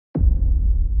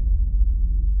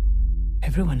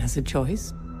Everyone has a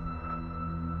choice.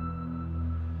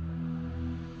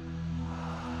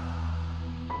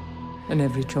 And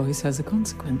every choice has a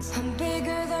consequence. I'm bigger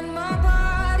than my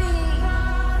body.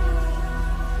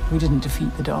 We didn't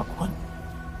defeat the Dark One.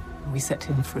 We set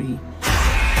him free.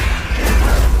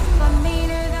 I'm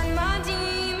meaner than my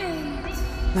demons.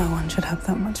 No one should have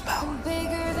that much power. I'm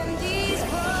bigger than these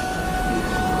walls.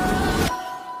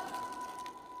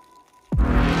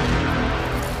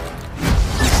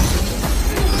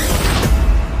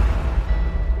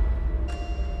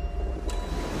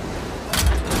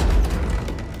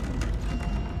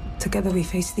 Together we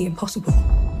face the impossible.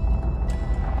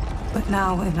 But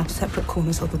now in our separate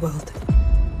corners of the world.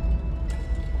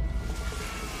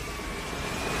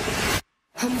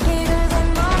 I'm bigger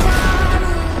than my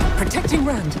body. Protecting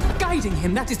Rand, guiding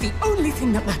him, that is the only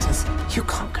thing that matters. You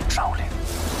can't control him.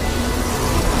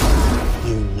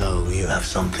 You know you have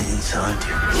something inside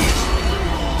you.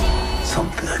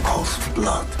 Something that calls for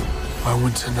blood. I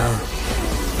want to know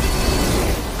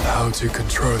how to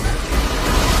control it.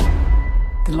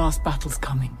 The last battle's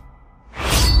coming.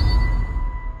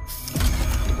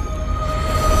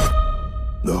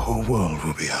 The whole world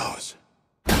will be ours.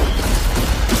 And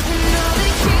all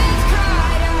the kids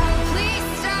cried out, please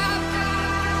stop.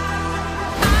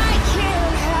 I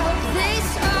can't help this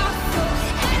awful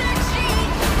energy.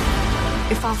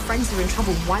 If our friends are in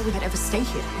trouble, why would they ever stay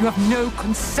here? You have no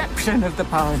conception of the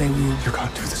power they wield. You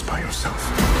can't do this by yourself.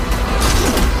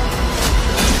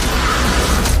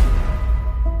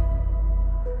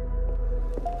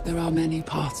 There are many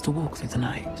paths to walk through the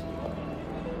night.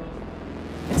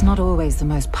 It's not always the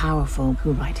most powerful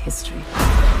who write history.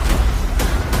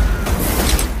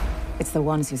 It's the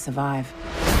ones who survive.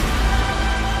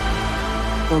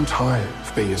 I'm tired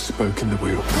of being a spoke in the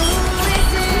wheel. Who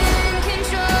is in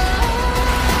control?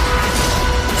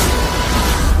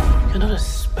 You're not a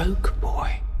spoke,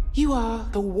 boy. You are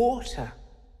the water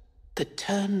that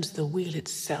turns the wheel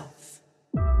itself.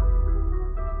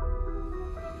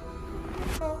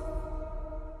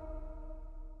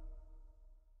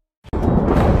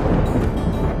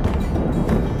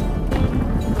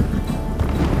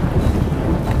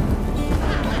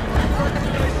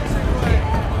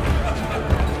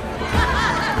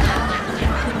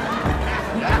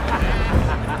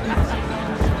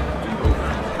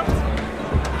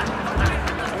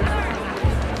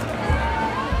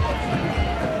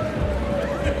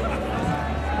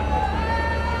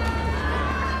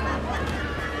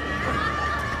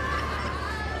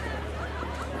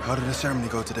 How did the ceremony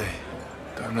go today?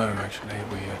 Don't know, actually.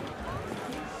 We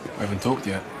haven't talked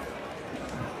yet.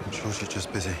 I'm sure she's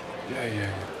just busy.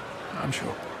 Yeah. I'm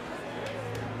sure.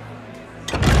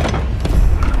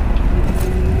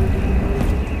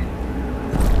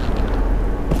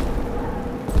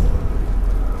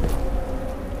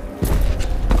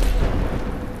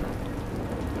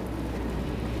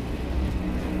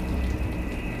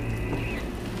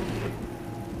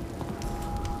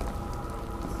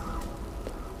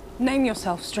 Name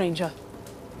yourself, stranger.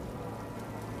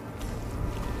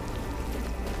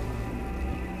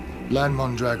 Lan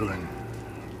Mondragoran.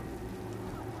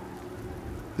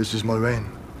 This is Moiraine.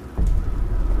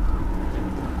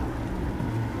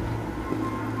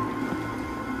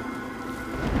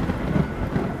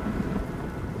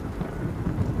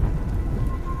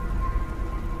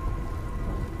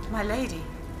 My lady,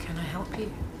 can I help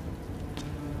you?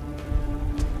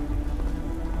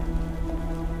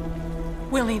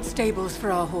 We'll need stables for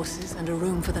our horses and a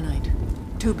room for the night.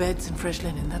 2 beds and fresh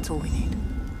linen, that's all we need.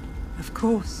 Of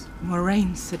course,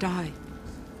 Moiraine Sedai.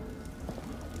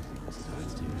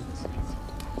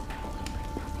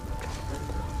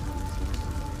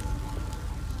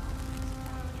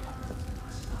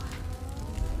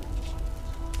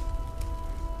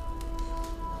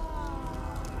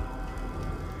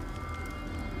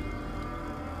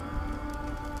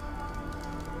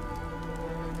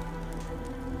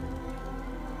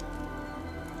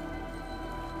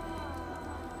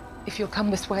 If you'll come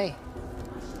this way.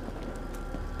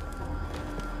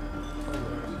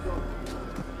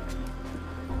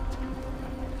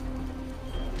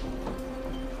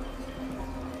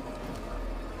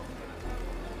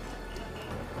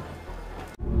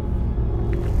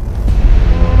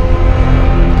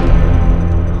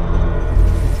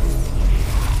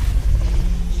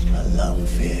 Alam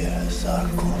fiha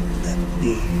sarkon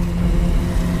nabni.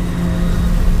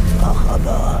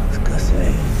 أخذت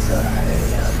كسي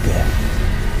زرعي هدف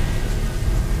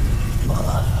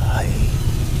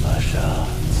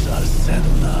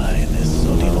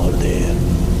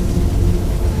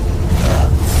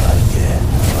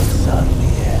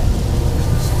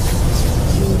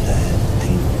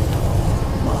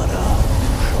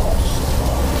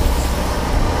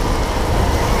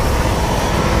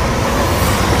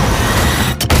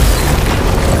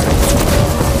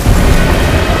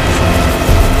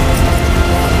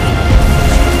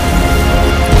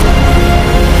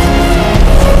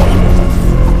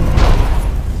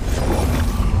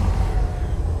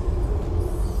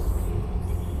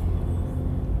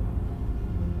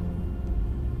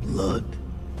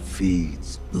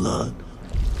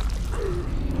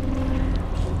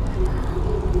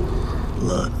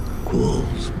Blood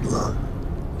calls blood.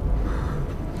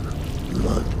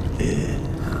 Blood is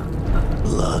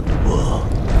blood war.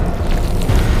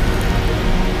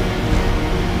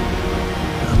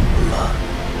 And blood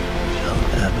shall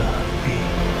ever be.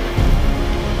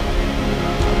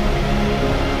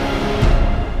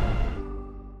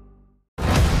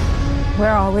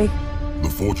 Where are we? The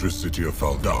fortress city of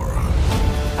Faldara.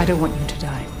 I don't want you to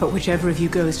die, but whichever of you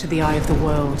goes to the Eye of the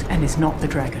World and is not the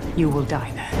dragon, you will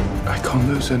die there. I can't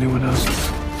lose anyone else.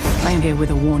 I am here with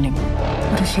a warning.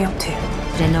 What is she up to?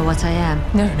 They know what I am.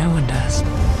 No, no one does.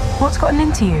 What's gotten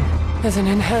into you? There's an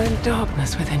inherent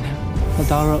darkness within him.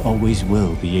 Faldara always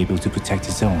will be able to protect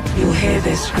its own. You'll hear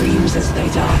their screams as they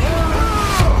die.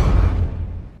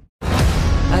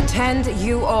 Attend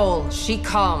you all. She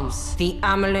comes. The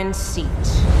Amelin seat.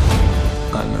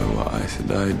 I know what I said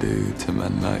I do to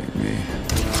men like me.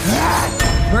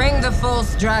 Bring the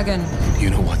false dragon. You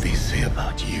know what they say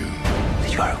about you?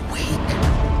 That you are weak.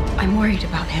 I'm worried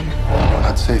about him.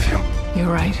 I'd save you.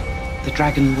 You're right. The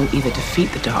dragon will either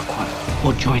defeat the Dark One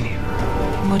or join him.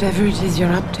 Whatever it is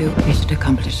you're up to, you should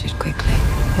accomplish it quickly.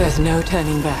 There's no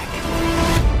turning back.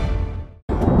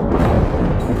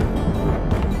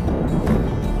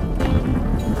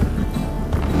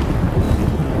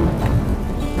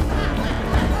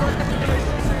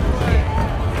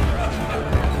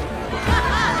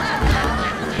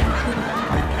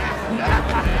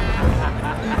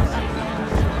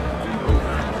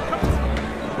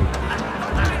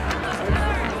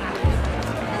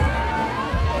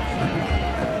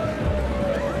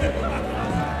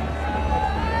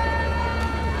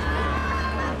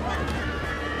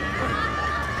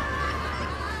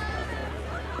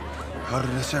 How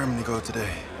did the ceremony go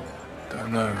today?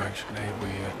 Don't know, actually. We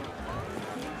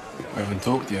haven't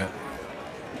talked yet.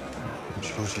 I'm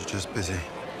sure she's just busy.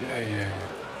 Yeah.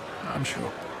 I'm sure.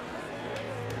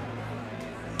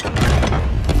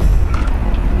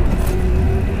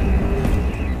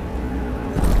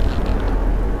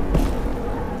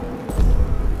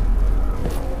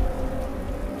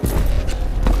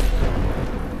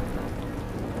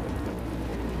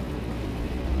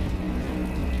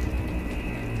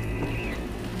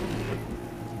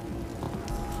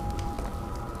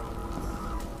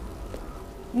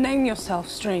 Name yourself,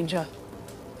 stranger.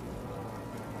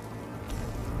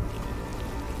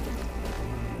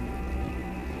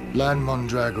 Lan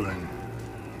Mondragoran.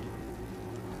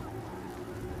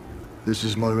 This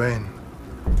is my reign.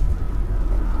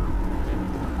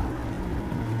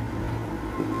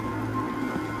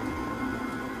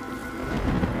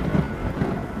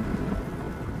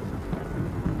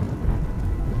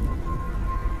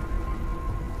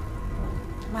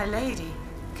 My lady,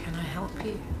 can I help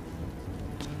you?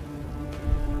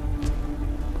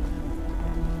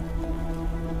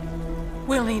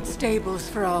 We'll need stables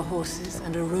for our horses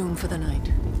and a room for the night.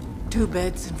 2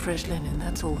 beds and fresh linen,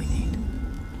 that's all we need.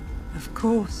 Of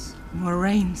course.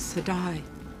 Moraine Sedai.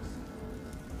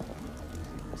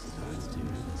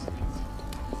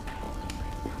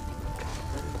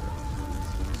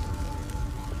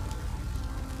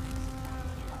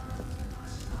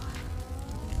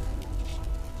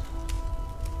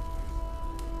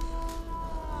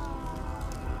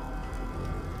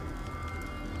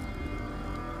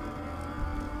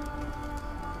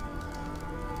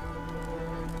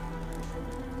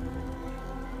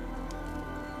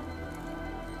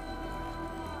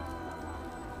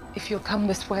 If you'll come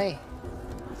this way.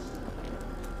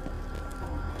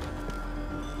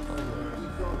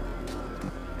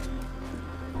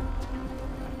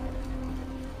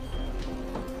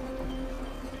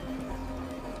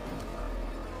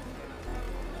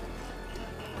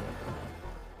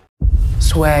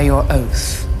 Swear your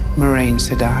oath, Moraine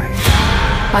Sedai.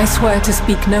 I swear to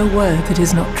speak no word that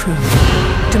is not true.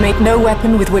 To make no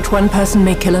weapon with which one person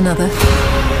may kill another.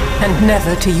 And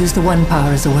never to use the one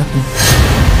power as a weapon.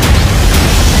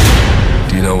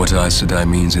 Do you know what Aes Sedai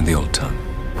means in the old tongue?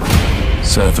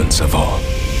 Servants of all.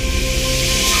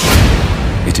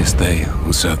 It is they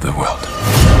who serve the world.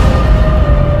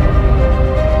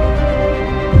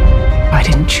 I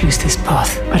didn't choose this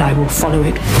path, but I will follow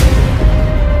it.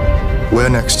 Where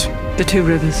next? The 2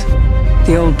 rivers.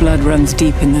 The old blood runs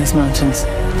deep in those mountains.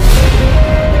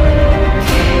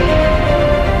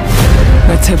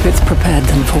 Let's hope it's prepared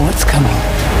them for what's coming.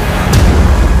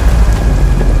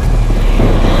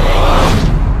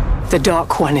 The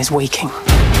Dark One is waking.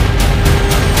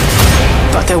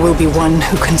 But there will be one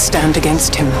who can stand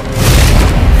against him.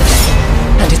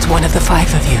 And it's one of the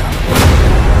 5 of you.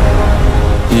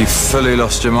 You've fully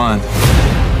lost your mind.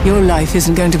 Your life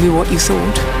isn't going to be what you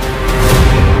thought.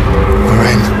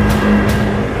 Moraine.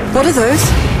 What are those?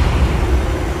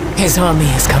 His army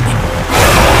is coming.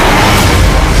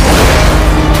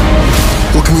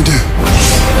 What can we do?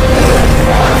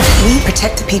 We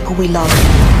protect the people we love,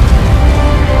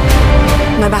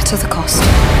 no matter the cost.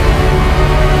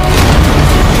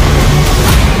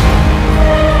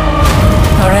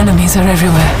 Our enemies are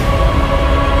everywhere.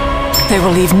 They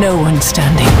will leave no one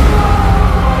standing.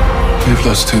 We've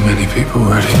lost too many people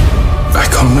already. I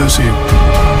can't lose you.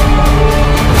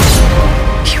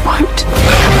 You won't.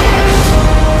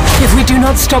 If we do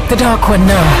not stop the Dark One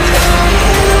now,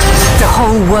 the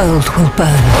whole world will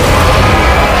burn.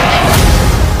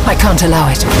 I can't allow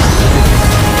it.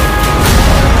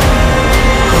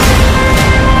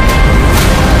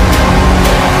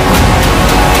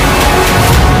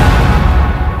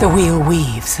 The wheel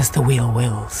weaves as the wheel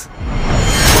wills.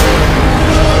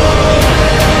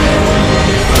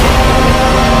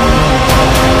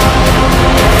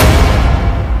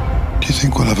 Do you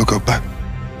think we'll ever go back?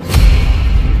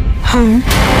 Home?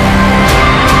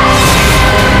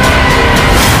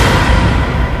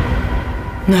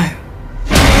 No.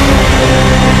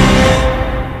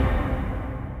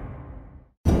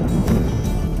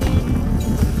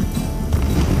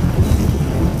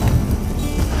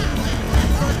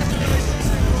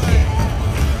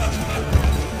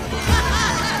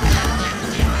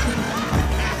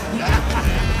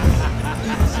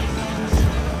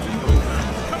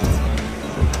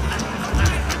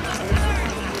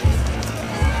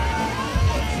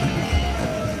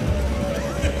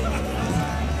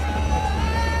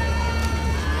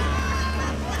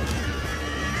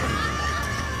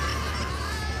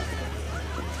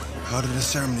 How did the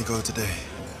ceremony go today?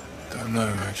 Don't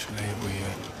know, actually. We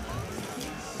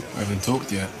haven't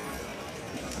talked yet.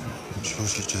 I'm sure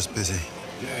she's just busy.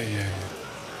 Yeah.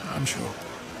 I'm sure.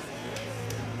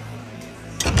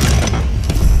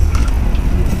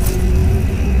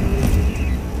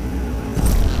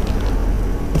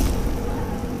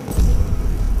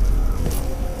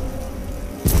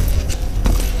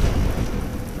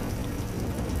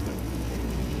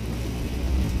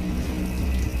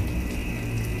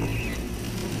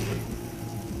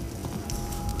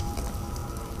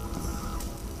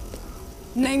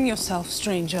 Name yourself,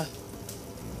 stranger.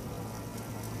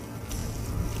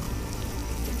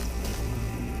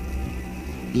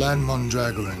 Lan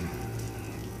Mondragoran.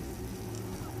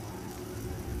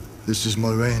 This is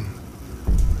Moraine.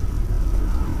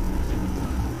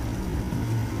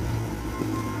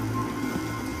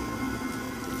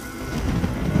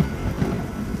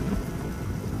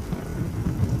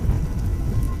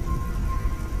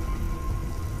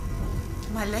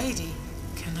 My lady,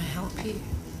 can I help you?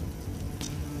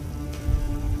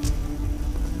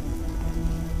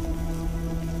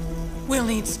 We'll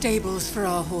need stables for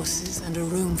our horses and a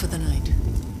room for the night.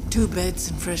 2 beds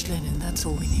and fresh linen, that's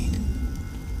all we need.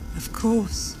 Of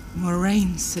course,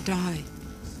 Moraine Sedai.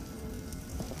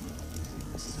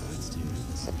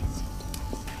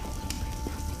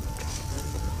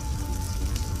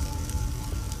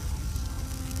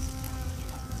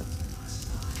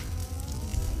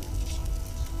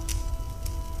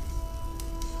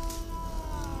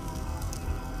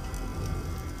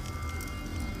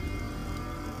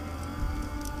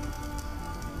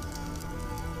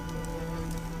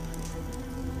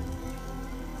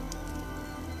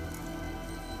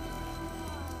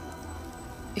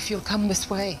 If you'll come this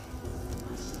way.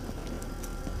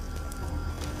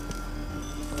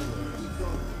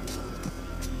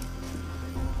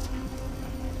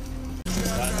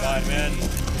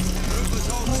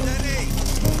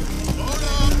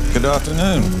 Good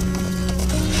afternoon.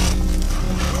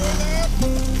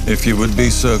 If you would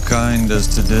be so kind as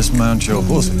to dismount your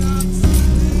horses.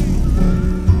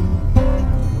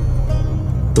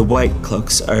 The White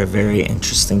Cloaks are a very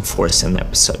interesting force in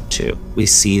episode 2. We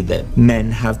see that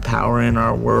men have power in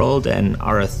our world and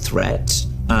are a threat,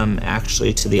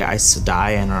 actually, to the Aes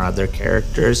Sedai and our other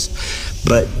characters.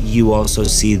 But you also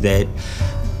see that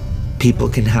people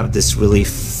can have this really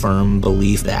firm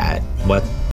belief that what